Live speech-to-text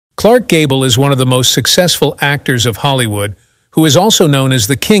Clark Gable is one of the most successful actors of Hollywood, who is also known as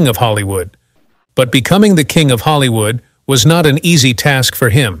the King of Hollywood. But becoming the King of Hollywood was not an easy task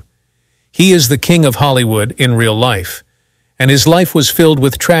for him. He is the King of Hollywood in real life, and his life was filled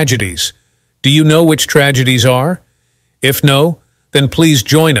with tragedies. Do you know which tragedies are? If no, then please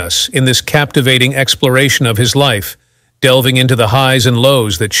join us in this captivating exploration of his life, delving into the highs and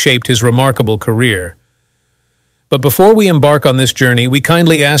lows that shaped his remarkable career. But before we embark on this journey, we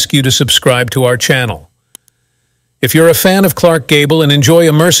kindly ask you to subscribe to our channel. If you're a fan of Clark Gable and enjoy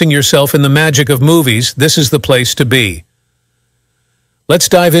immersing yourself in the magic of movies, this is the place to be. Let's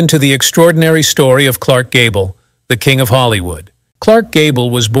dive into the extraordinary story of Clark Gable, the King of Hollywood. Clark Gable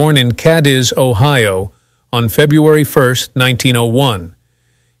was born in Cadiz, Ohio, on February 1, 1901.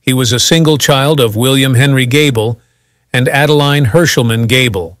 He was a single child of William Henry Gable and Adeline Hershelman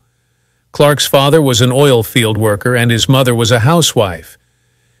Gable. Clark's father was an oil field worker and his mother was a housewife.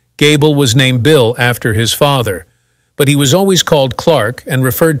 Gable was named Bill after his father, but he was always called Clark and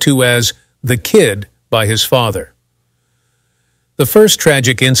referred to as the Kid by his father. The first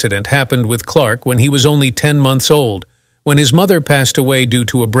tragic incident happened with Clark when he was only 10 months old, when his mother passed away due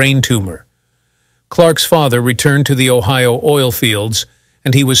to a brain tumor. Clark's father returned to the Ohio oil fields,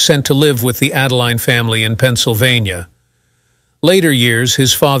 and he was sent to live with the Adeline family in Pennsylvania. Later years,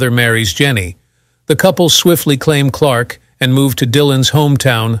 his father marries Jenny. The couple swiftly claim Clark and moved to Dylan's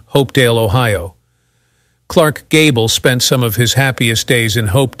hometown, Hopedale, Ohio. Clark Gable spent some of his happiest days in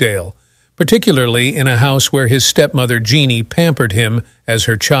Hopedale, particularly in a house where his stepmother Jeannie pampered him as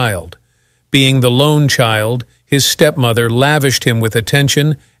her child. Being the lone child, his stepmother lavished him with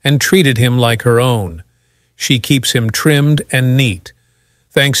attention and treated him like her own. She keeps him trimmed and neat.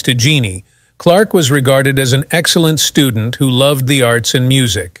 Thanks to Jeannie, Clark was regarded as an excellent student who loved the arts and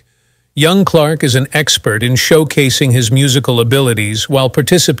music. Young Clark is an expert in showcasing his musical abilities while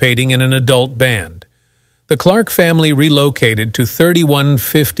participating in an adult band. The Clark family relocated to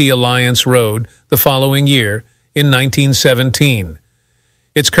 3150 Alliance Road the following year in 1917.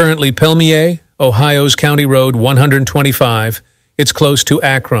 It's currently Pelmier, Ohio's County Road 125. It's close to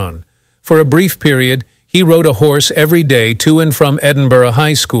Akron. For a brief period, he rode a horse every day to and from Edinburgh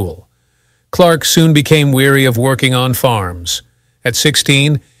High School. Clark soon became weary of working on farms. At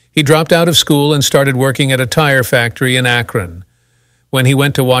 16, he dropped out of school and started working at a tire factory in Akron. When he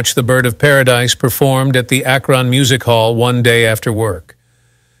went to watch the Bird of Paradise performed at the Akron Music Hall one day after work,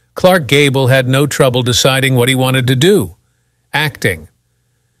 Clark Gable had no trouble deciding what he wanted to do: acting.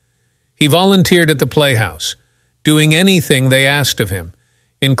 He volunteered at the Playhouse, doing anything they asked of him,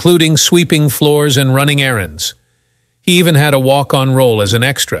 including sweeping floors and running errands. He even had a walk-on role as an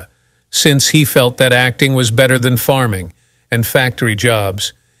extra, since he felt that acting was better than farming and factory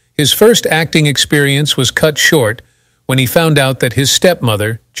jobs. His first acting experience was cut short when he found out that his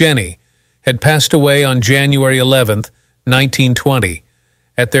stepmother, Jenny, had passed away on January 11, 1920,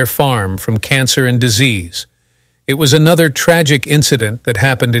 at their farm from cancer and disease. It was another tragic incident that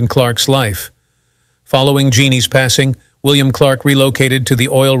happened in Clark's life. Following Jeannie's passing, William Clark relocated to the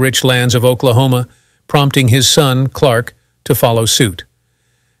oil-rich lands of Oklahoma, prompting his son, Clark, to follow suit.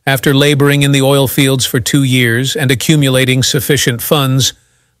 After laboring in the oil fields for 2 years and accumulating sufficient funds,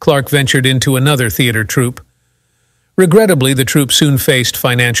 Clark ventured into another theater troupe. Regrettably, the troupe soon faced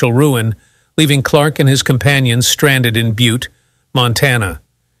financial ruin, leaving Clark and his companions stranded in Butte, Montana.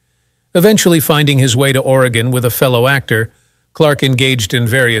 Eventually finding his way to Oregon with a fellow actor, Clark engaged in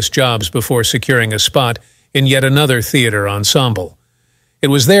various jobs before securing a spot in yet another theater ensemble. It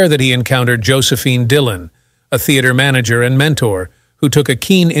was there that he encountered Josephine Dillon, a theater manager and mentor, who took a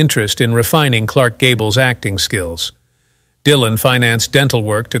keen interest in refining Clark Gable's acting skills. Dillon financed dental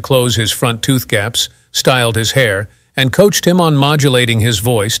work to close his front tooth gaps, styled his hair, and coached him on modulating his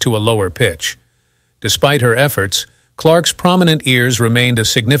voice to a lower pitch. Despite her efforts, Clark's prominent ears remained a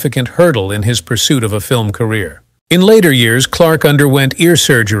significant hurdle in his pursuit of a film career. In later years, Clark underwent ear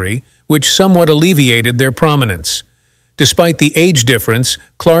surgery, which somewhat alleviated their prominence. Despite the age difference,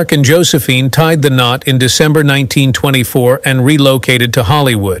 Clark and Josephine tied the knot in December 1924 and relocated to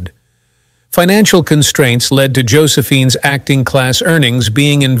Hollywood. Financial constraints led to Josephine's acting class earnings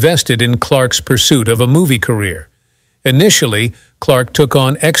being invested in Clark's pursuit of a movie career. Initially, Clark took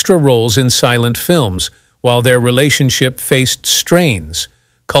on extra roles in silent films, while their relationship faced strains,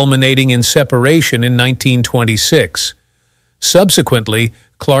 culminating in separation in 1926. Subsequently,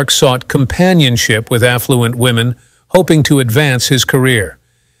 Clark sought companionship with affluent women, hoping to advance his career.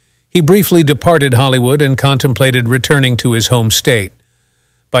 He briefly departed Hollywood and contemplated returning to his home state.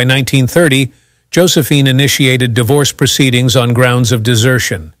 By 1930, Josephine initiated divorce proceedings on grounds of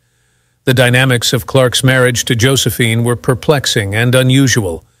desertion. The dynamics of Clark's marriage to Josephine were perplexing and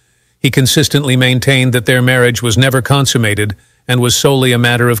unusual. He consistently maintained that their marriage was never consummated and was solely a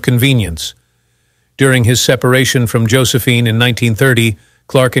matter of convenience. During his separation from Josephine in 1930,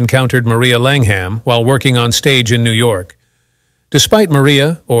 Clark encountered Maria Langham while working on stage in New York. Despite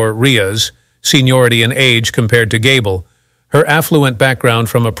Maria, or Ria's, seniority in age compared to Gable, her affluent background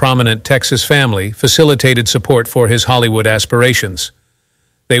from a prominent Texas family facilitated support for his Hollywood aspirations.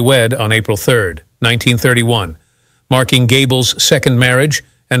 They wed on April 3, 1931, marking Gable's second marriage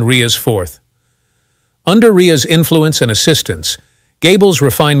and Ria's fourth. Under Ria's influence and assistance, Gable's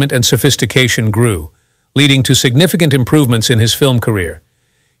refinement and sophistication grew, leading to significant improvements in his film career.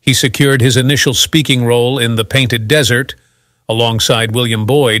 He secured his initial speaking role in The Painted Desert, alongside William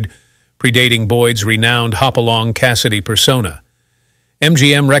Boyd, predating Boyd's renowned Hopalong Cassidy persona.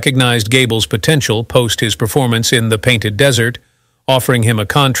 MGM recognized Gable's potential post his performance in The Painted Desert, offering him a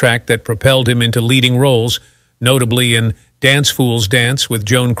contract that propelled him into leading roles, notably in Dance Fool's Dance with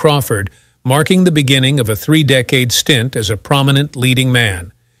Joan Crawford, marking the beginning of a 3-decade stint as a prominent leading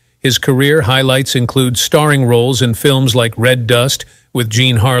man. His career highlights include starring roles in films like Red Dust with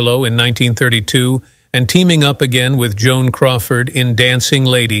Jean Harlow in 1932 and teaming up again with Joan Crawford in Dancing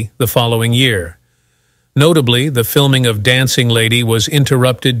Lady the following year. Notably, the filming of Dancing Lady was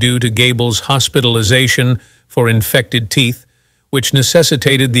interrupted due to Gable's hospitalization for infected teeth, which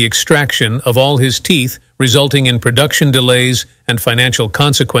necessitated the extraction of all his teeth, resulting in production delays and financial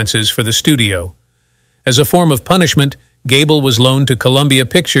consequences for the studio. As a form of punishment, Gable was loaned to Columbia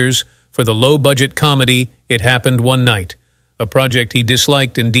Pictures for the low-budget comedy It Happened One Night, a project he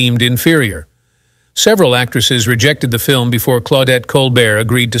disliked and deemed inferior. Several actresses rejected the film before Claudette Colbert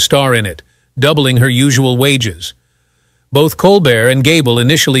agreed to star in it, doubling her usual wages. Both Colbert and Gable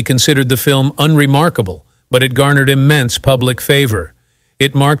initially considered the film unremarkable, but it garnered immense public favor.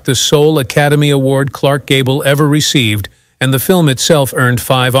 It marked the sole Academy Award Clark Gable ever received, and the film itself earned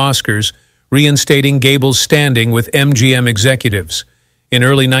 5 Oscars, reinstating Gable's standing with MGM executives. In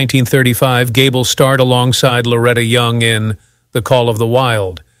early 1935, Gable starred alongside Loretta Young in The Call of the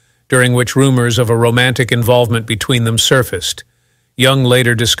Wild, during which rumors of a romantic involvement between them surfaced. Young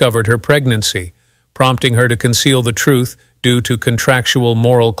later discovered her pregnancy, prompting her to conceal the truth due to contractual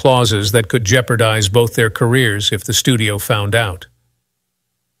moral clauses that could jeopardize both their careers if the studio found out.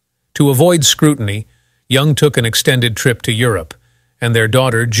 To avoid scrutiny, Young took an extended trip to Europe, and their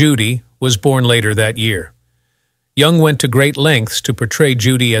daughter, Judy, was born later that year. Young went to great lengths to portray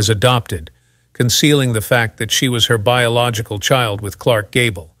Judy as adopted, concealing the fact that she was her biological child with Clark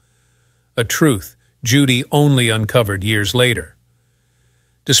Gable, a truth Judy only uncovered years later.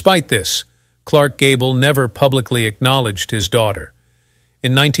 Despite this, Clark Gable never publicly acknowledged his daughter.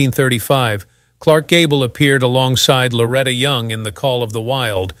 In 1935, Clark Gable appeared alongside Loretta Young in The Call of the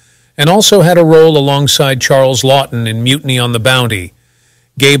Wild, and also had a role alongside Charles Laughton in Mutiny on the Bounty.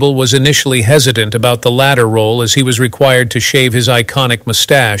 Gable was initially hesitant about the latter role as he was required to shave his iconic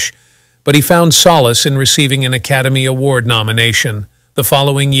mustache, but he found solace in receiving an Academy Award nomination. The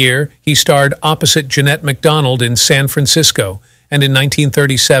following year, he starred opposite Jeanette MacDonald in San Francisco, and in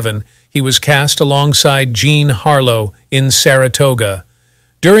 1937, he was cast alongside Jean Harlow in Saratoga.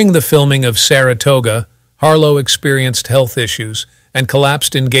 During the filming of Saratoga, Harlow experienced health issues and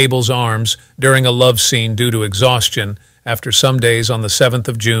collapsed in Gable's arms during a love scene due to exhaustion after some days on the 7th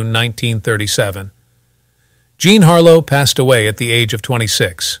of June, 1937. Jean Harlow passed away at the age of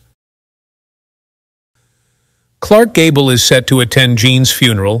 26. Clark Gable is set to attend Jean's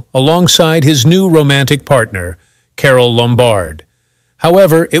funeral alongside his new romantic partner, Carole Lombard.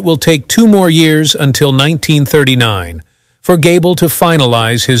 However, it will take 2 more years until 1939 for Gable to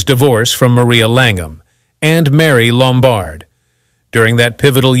finalize his divorce from Maria Langham and marry Lombard. During that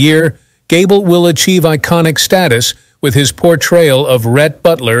pivotal year, Gable will achieve iconic status with his portrayal of Rhett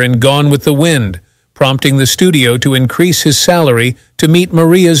Butler in Gone with the Wind, prompting the studio to increase his salary to meet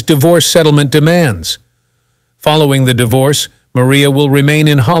Maria's divorce settlement demands. Following the divorce, Maria will remain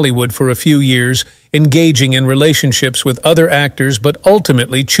in Hollywood for a few years, engaging in relationships with other actors but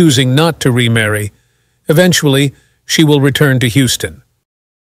ultimately choosing not to remarry. Eventually, she will return to Houston.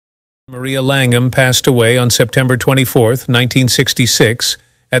 Maria Langham passed away on September 24, 1966,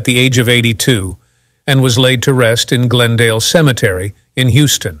 at the age of 82, and was laid to rest in Glendale Cemetery in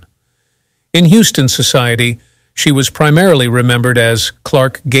Houston. In Houston society, she was primarily remembered as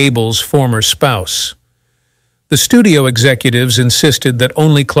Clark Gable's former spouse. The studio executives insisted that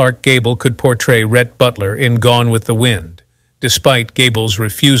only Clark Gable could portray Rhett Butler in Gone with the Wind, despite Gable's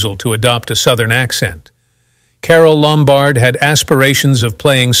refusal to adopt a Southern accent. Carole Lombard had aspirations of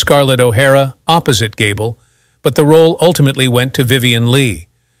playing Scarlett O'Hara opposite Gable, but the role ultimately went to Vivien Leigh.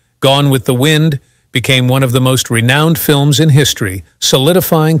 Gone with the Wind became one of the most renowned films in history,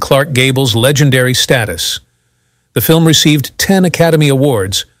 solidifying Clark Gable's legendary status. The film received 10 Academy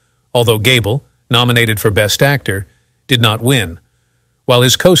Awards, although Gable, nominated for Best Actor, did not win, while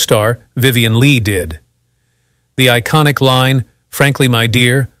his co-star, Vivien Leigh, did. The iconic line, "Frankly, my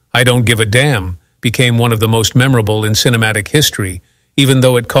dear, I don't give a damn," became one of the most memorable in cinematic history, even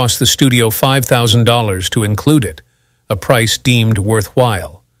though it cost the studio $5,000 to include it, a price deemed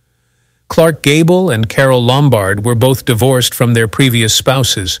worthwhile. Clark Gable and Carole Lombard were both divorced from their previous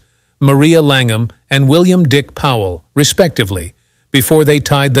spouses, Maria Langham and William Dick Powell, respectively, before they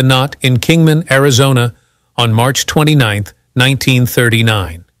tied the knot in Kingman, Arizona, on March 29,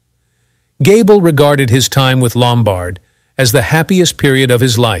 1939. Gable regarded his time with Lombard as the happiest period of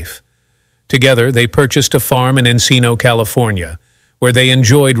his life. Together, they purchased a farm in Encino, California, where they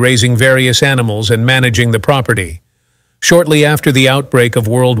enjoyed raising various animals and managing the property. Shortly after the outbreak of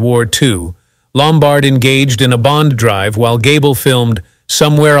World War II, Lombard engaged in a bond drive while Gable filmed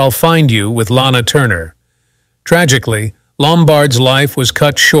Somewhere I'll Find You with Lana Turner. Tragically, Lombard's life was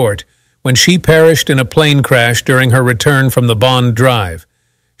cut short when she perished in a plane crash during her return from the bond drive.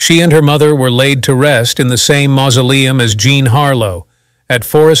 She and her mother were laid to rest in the same mausoleum as Jean Harlow at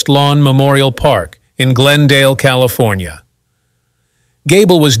Forest Lawn Memorial Park in Glendale, California.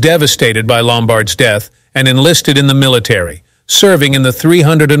 Gable was devastated by Lombard's death and enlisted in the military, serving in the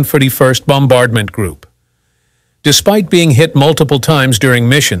 341st Bombardment Group. Despite being hit multiple times during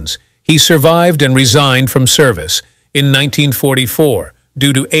missions, he survived and resigned from service in 1944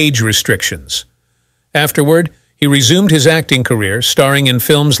 due to age restrictions. Afterward, he resumed his acting career, starring in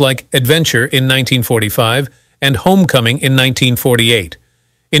films like Adventure in 1945 and Homecoming in 1948.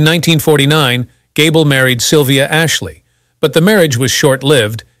 In 1949, Gable married Sylvia Ashley, but the marriage was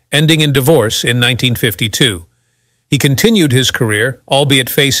short-lived, ending in divorce in 1952. He continued his career, albeit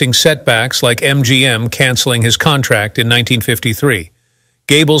facing setbacks like MGM canceling his contract in 1953.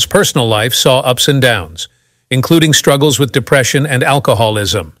 Gable's personal life saw ups and downs, including struggles with depression and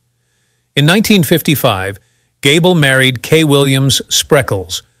alcoholism. In 1955, Gable married Kay Williams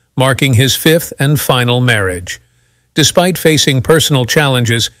Spreckles, marking his fifth and final marriage. Despite facing personal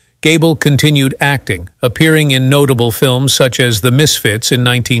challenges, Gable continued acting, appearing in notable films such as The Misfits in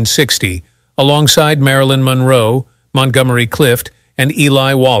 1960, alongside Marilyn Monroe, Montgomery Clift, and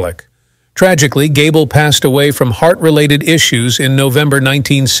Eli Wallach. Tragically, Gable passed away from heart-related issues in November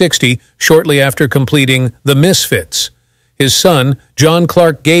 1960, shortly after completing The Misfits. His son, John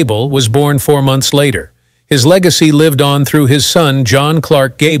Clark Gable, was born 4 months later. His legacy lived on through his son, John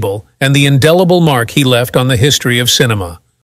Clark Gable, and the indelible mark he left on the history of cinema.